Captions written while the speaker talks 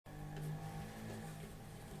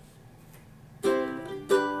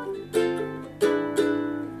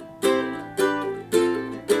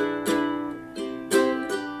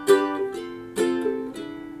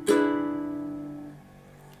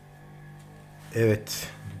Evet,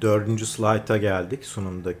 dördüncü slayta geldik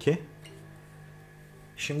sunumdaki.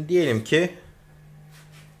 Şimdi diyelim ki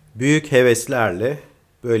büyük heveslerle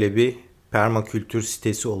böyle bir permakültür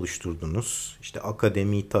sitesi oluşturdunuz. İşte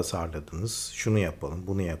akademiyi tasarladınız. Şunu yapalım,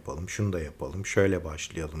 bunu yapalım, şunu da yapalım, şöyle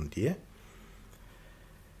başlayalım diye.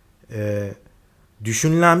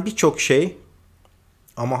 Düşünülen birçok şey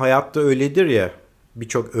ama hayatta öyledir ya,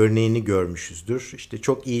 birçok örneğini görmüşüzdür. İşte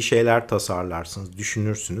çok iyi şeyler tasarlarsınız,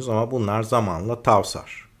 düşünürsünüz ama bunlar zamanla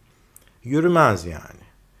tavsar. Yürümez yani.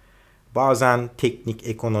 Bazen teknik,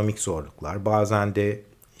 ekonomik zorluklar, bazen de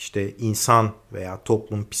işte insan veya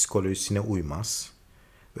toplum psikolojisine uymaz.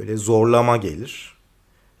 Böyle zorlama gelir.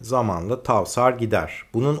 Zamanla tavsar gider.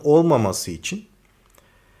 Bunun olmaması için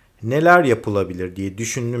neler yapılabilir diye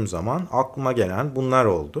düşündüğüm zaman aklıma gelen bunlar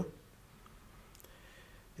oldu.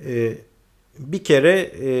 Bir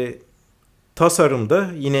kere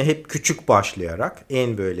tasarımda yine hep küçük başlayarak,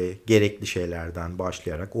 en böyle gerekli şeylerden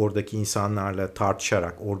başlayarak, oradaki insanlarla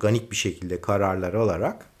tartışarak, organik bir şekilde kararlar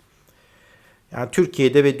alarak, yani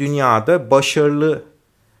Türkiye'de ve dünyada başarılı,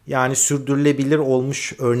 yani sürdürülebilir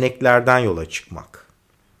olmuş örneklerden yola çıkmak.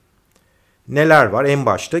 Neler var? En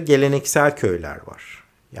başta geleneksel köyler var.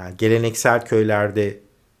 Yani geleneksel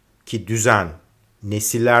köylerdeki düzen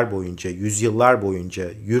nesiller boyunca, yüzyıllar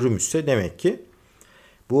boyunca yürümüşse demek ki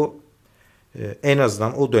bu en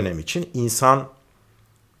azından o dönem için insan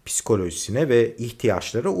psikolojisine ve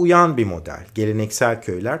ihtiyaçlara uyan bir model. Geleneksel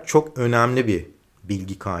köyler çok önemli bir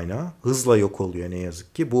bilgi kaynağı. Hızla yok oluyor ne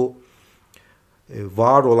yazık ki. Bu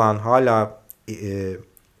var olan hala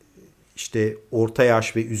işte orta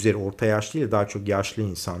yaş ve üzeri, orta yaş değil de daha çok yaşlı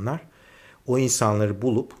insanlar, o insanları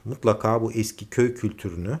bulup mutlaka bu eski köy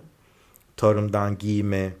kültürünü, tarımdan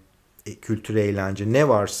giyime, kültür, eğlence ne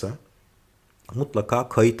varsa mutlaka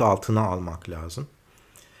kayıt altına almak lazım.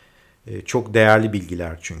 Çok değerli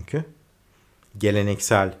bilgiler çünkü.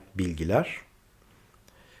 Geleneksel bilgiler.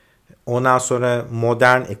 Ondan sonra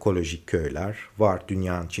modern ekolojik köyler var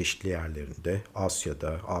dünyanın çeşitli yerlerinde. Asya'da,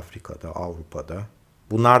 Afrika'da, Avrupa'da.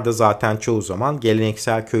 Bunlar da zaten çoğu zaman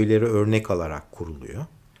geleneksel köyleri örnek alarak kuruluyor.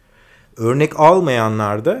 Örnek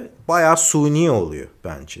almayanlar da bayağı suni oluyor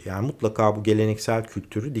bence. Yani mutlaka bu geleneksel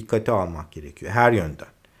kültürü dikkate almak gerekiyor her yönden.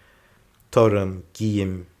 Tarım,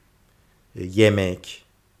 giyim, yemek,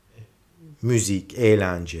 müzik,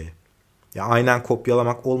 eğlence. Ya aynen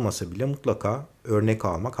kopyalamak olmasa bile mutlaka örnek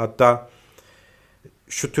almak. Hatta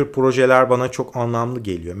şu tür projeler bana çok anlamlı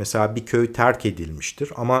geliyor. Mesela bir köy terk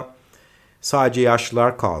edilmiştir ama sadece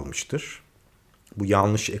yaşlılar kalmıştır. Bu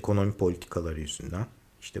yanlış ekonomi politikaları yüzünden.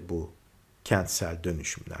 İşte bu kentsel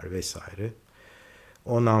dönüşümler vesaire.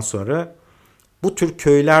 Ondan sonra bu tür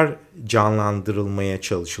köyler canlandırılmaya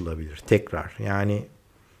çalışılabilir tekrar. Yani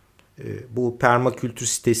bu permakültür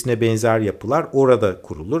sitesine benzer yapılar orada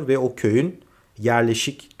kurulur ve o köyün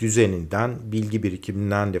yerleşik düzeninden, bilgi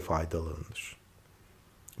birikiminden de faydalanılır.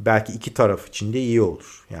 Belki iki taraf için de iyi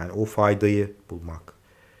olur. Yani o faydayı bulmak.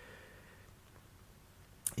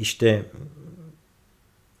 İşte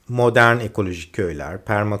modern ekolojik köyler,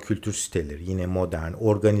 permakültür siteleri, yine modern,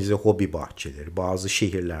 organize hobi bahçeleri bazı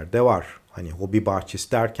şehirlerde var. Hani hobi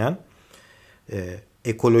bahçesi derken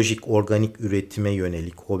ekolojik, organik üretime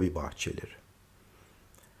yönelik hobi bahçeleri.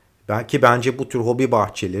 Belki bence bu tür hobi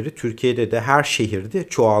bahçeleri Türkiye'de de her şehirde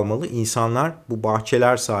çoğalmalı. İnsanlar bu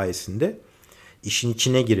bahçeler sayesinde işin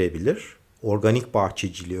içine girebilir. Organik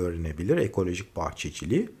bahçeciliği öğrenebilir, ekolojik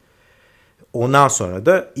bahçeciliği. Ondan sonra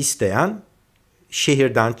da isteyen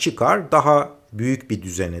şehirden çıkar, daha büyük bir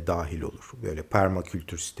düzene dahil olur. Böyle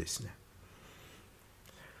permakültür sitesine.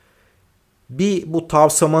 Bu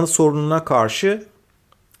tavsamanın sorununa karşı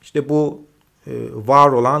işte bu var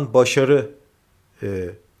olan başarı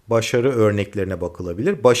örneklerine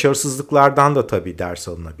bakılabilir. Başarısızlıklardan da tabii ders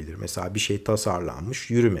alınabilir. Mesela bir şey tasarlanmış,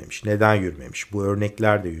 yürümemiş. Neden yürümemiş? Bu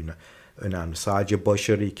örnekler de önemli. Sadece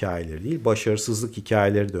başarı hikayeleri değil, başarısızlık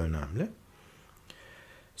hikayeleri de önemli.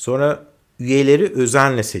 Sonra üyeleri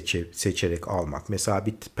özenle seçerek almak. Mesela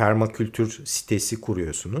bir permakültür sitesi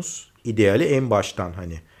kuruyorsunuz. İdeali en baştan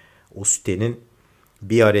hani o sitenin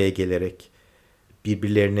bir araya gelerek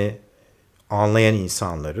birbirlerini anlayan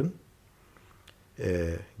insanların,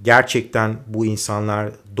 gerçekten bu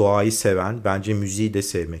insanlar doğayı seven, bence müziği de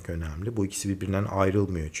sevmek önemli. Bu ikisi birbirinden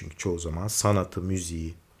ayrılmıyor çünkü çoğu zaman sanatı,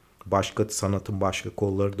 müziği, sanatın başka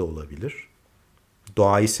kolları da olabilir.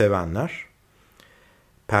 Doğayı sevenler,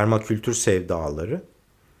 permakültür sevdaları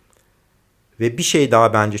ve bir şey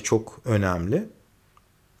daha bence çok önemli.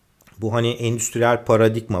 Bu hani endüstriyel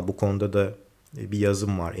paradigma, bu konuda da bir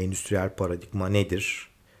yazım var. Endüstriyel paradigma nedir?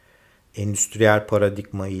 Endüstriyel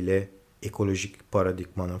paradigma ile ekolojik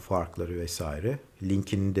paradigmanın farkları vesaire.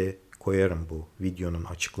 Linkini de koyarım bu videonun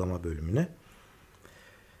açıklama bölümüne.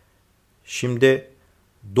 Şimdi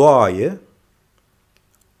doğayı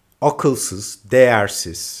akılsız,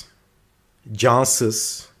 değersiz,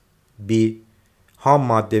 cansız bir ham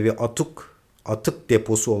madde ve atık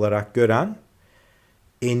deposu olarak gören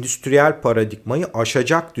endüstriyel paradigmayı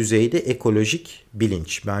aşacak düzeyde ekolojik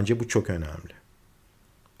bilinç. Bence bu çok önemli.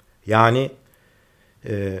 Yani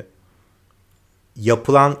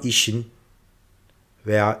yapılan işin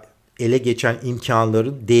veya ele geçen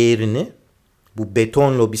imkanların değerini, bu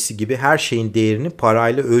beton lobisi gibi her şeyin değerini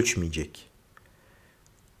parayla ölçmeyecek.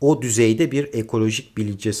 O düzeyde bir ekolojik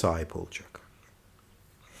bilince sahip olacak.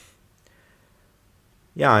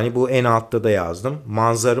 Yani bu en altta da yazdım.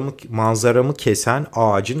 Manzaramı kesen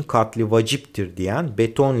ağacın katli vaciptir diyen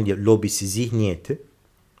beton lobisi zihniyeti,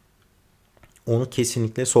 onu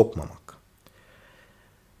kesinlikle sokmamak.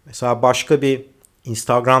 Mesela başka bir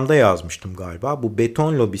Instagram'da yazmıştım galiba. Bu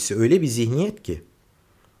beton lobisi öyle bir zihniyet ki,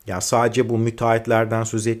 ya sadece bu müteahhitlerden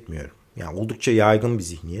söz etmiyorum. Yani oldukça yaygın bir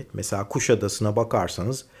zihniyet. Mesela Kuşadası'na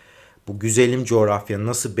bakarsanız bu güzelim coğrafyanın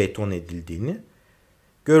nasıl beton edildiğini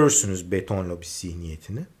görürsünüz, beton lobisi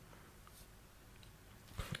zihniyetini.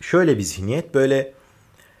 Şöyle bir zihniyet, böyle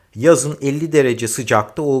yazın 50 derece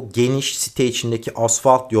sıcakta o geniş site içindeki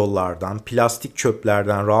asfalt yollardan, plastik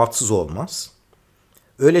çöplerden rahatsız olmaz.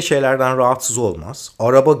 Öyle şeylerden rahatsız olmaz.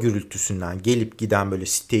 Araba gürültüsünden gelip giden, böyle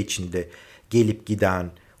site içinde gelip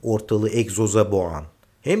giden, ortalığı egzoza boğan,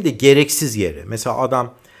 hem de gereksiz yere. Mesela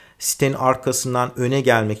adam sitenin arkasından öne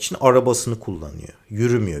gelmek için arabasını kullanıyor.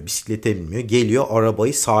 Yürümüyor, bisiklete binmiyor. Geliyor,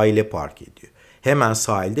 arabayı sahile park ediyor. Hemen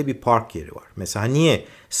sahilde bir park yeri var. Mesela niye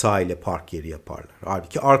sahile park yeri yaparlar?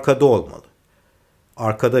 Halbuki arkada olmalı.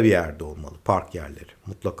 Arkada bir yerde olmalı park yerleri.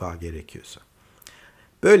 Mutlaka gerekiyorsa.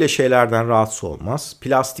 Böyle şeylerden rahatsız olmaz.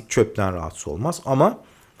 Plastik çöpten rahatsız olmaz. Ama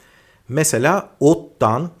mesela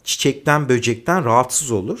ottan, çiçekten, böcekten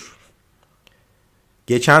rahatsız olur.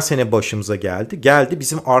 Geçen sene başımıza geldi. Geldi,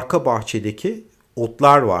 bizim arka bahçedeki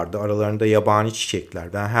otlar vardı. Aralarında yabani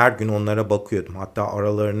çiçekler. Ben her gün onlara bakıyordum. Hatta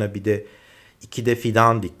aralarına bir de 2 de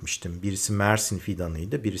fidan dikmiştim. Birisi Mersin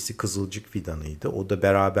fidanıydı, birisi Kızılcık fidanıydı. O da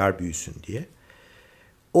beraber büyüsün diye.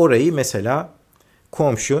 Orayı mesela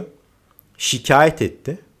komşu şikayet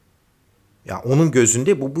etti. Ya onun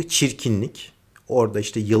gözünde bu çirkinlik. Orada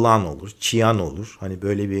işte yılan olur, çıyan olur. Hani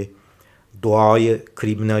böyle bir doğayı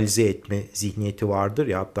kriminalize etme zihniyeti vardır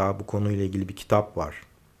ya. Hatta bu konuyla ilgili bir kitap var.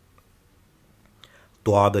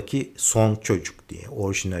 Doğadaki Son Çocuk diye.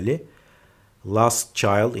 Orijinali Last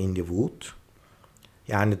Child in the Wood.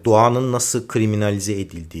 Yani doğanın nasıl kriminalize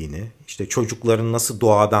edildiğini, işte çocukların nasıl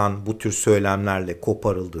doğadan bu tür söylemlerle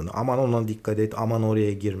koparıldığını, aman ona dikkat et, aman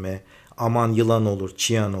oraya girme, aman yılan olur,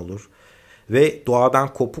 çıyan olur ve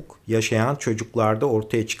doğadan kopuk yaşayan çocuklarda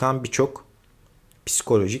ortaya çıkan birçok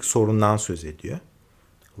psikolojik sorundan söz ediyor.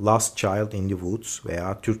 Last Child in the Woods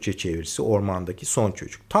veya Türkçe çevirisi Ormandaki Son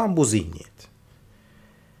Çocuk. Tam bu zihniyet.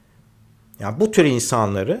 Yani bu tür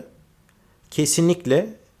insanları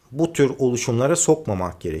kesinlikle bu tür oluşumlara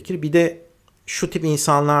sokmamak gerekir. Bir de şu tip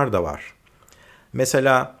insanlar da var.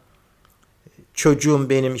 Mesela çocuğum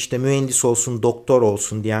benim işte mühendis olsun, doktor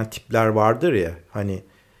olsun diyen tipler vardır ya. Hani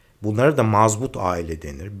bunlara da mazbut aile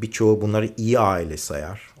denir. Birçoğu bunları iyi aile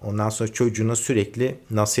sayar. Ondan sonra çocuğuna sürekli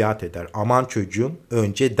nasihat eder. Aman çocuğum,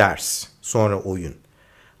 önce ders, sonra oyun.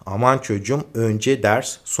 Aman çocuğum, önce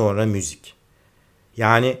ders, sonra müzik.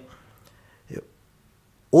 Yani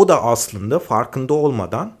o da aslında farkında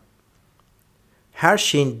olmadan her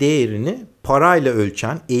şeyin değerini parayla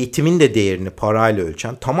ölçen, eğitimin de değerini parayla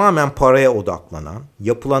ölçen, tamamen paraya odaklanan,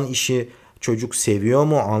 yapılan işi çocuk seviyor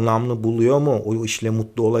mu, anlamlı buluyor mu, o işle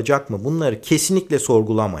mutlu olacak mı, bunları kesinlikle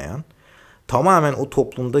sorgulamayan, tamamen o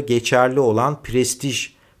toplumda geçerli olan prestij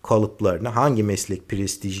kalıplarını, hangi meslek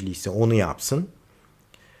prestijliyse onu yapsın,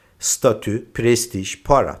 statü, prestij,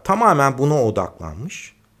 para, tamamen buna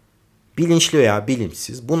odaklanmış, bilinçli veya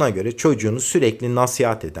bilinçsiz, buna göre çocuğunu sürekli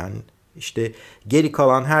nasihat eden, İşte geri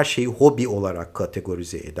kalan her şeyi hobi olarak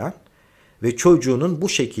kategorize eden ve çocuğunun bu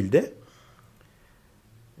şekilde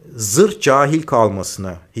zırh cahil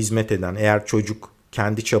kalmasına hizmet eden, eğer çocuk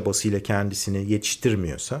kendi çabasıyla kendisini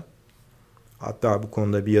yetiştirmiyorsa, hatta bu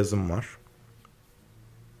konuda bir yazım var.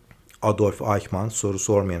 Adolf Eichmann, Soru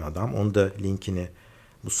Sormayan Adam. Onu da linkini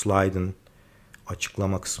bu slide'ın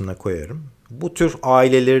açıklama kısmına koyarım. Bu tür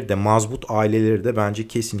aileleri de, mazbut aileleri de bence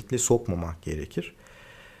kesinlikle sokmamak gerekir.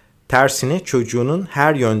 Tersine çocuğunun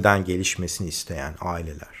her yönden gelişmesini isteyen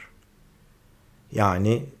aileler.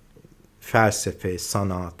 Yani felsefe,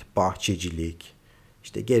 sanat, bahçecilik,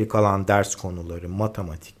 işte geri kalan ders konuları,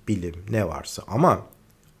 matematik, bilim ne varsa, ama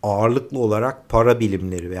ağırlıklı olarak para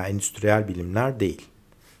bilimleri veya endüstriyel bilimler değil.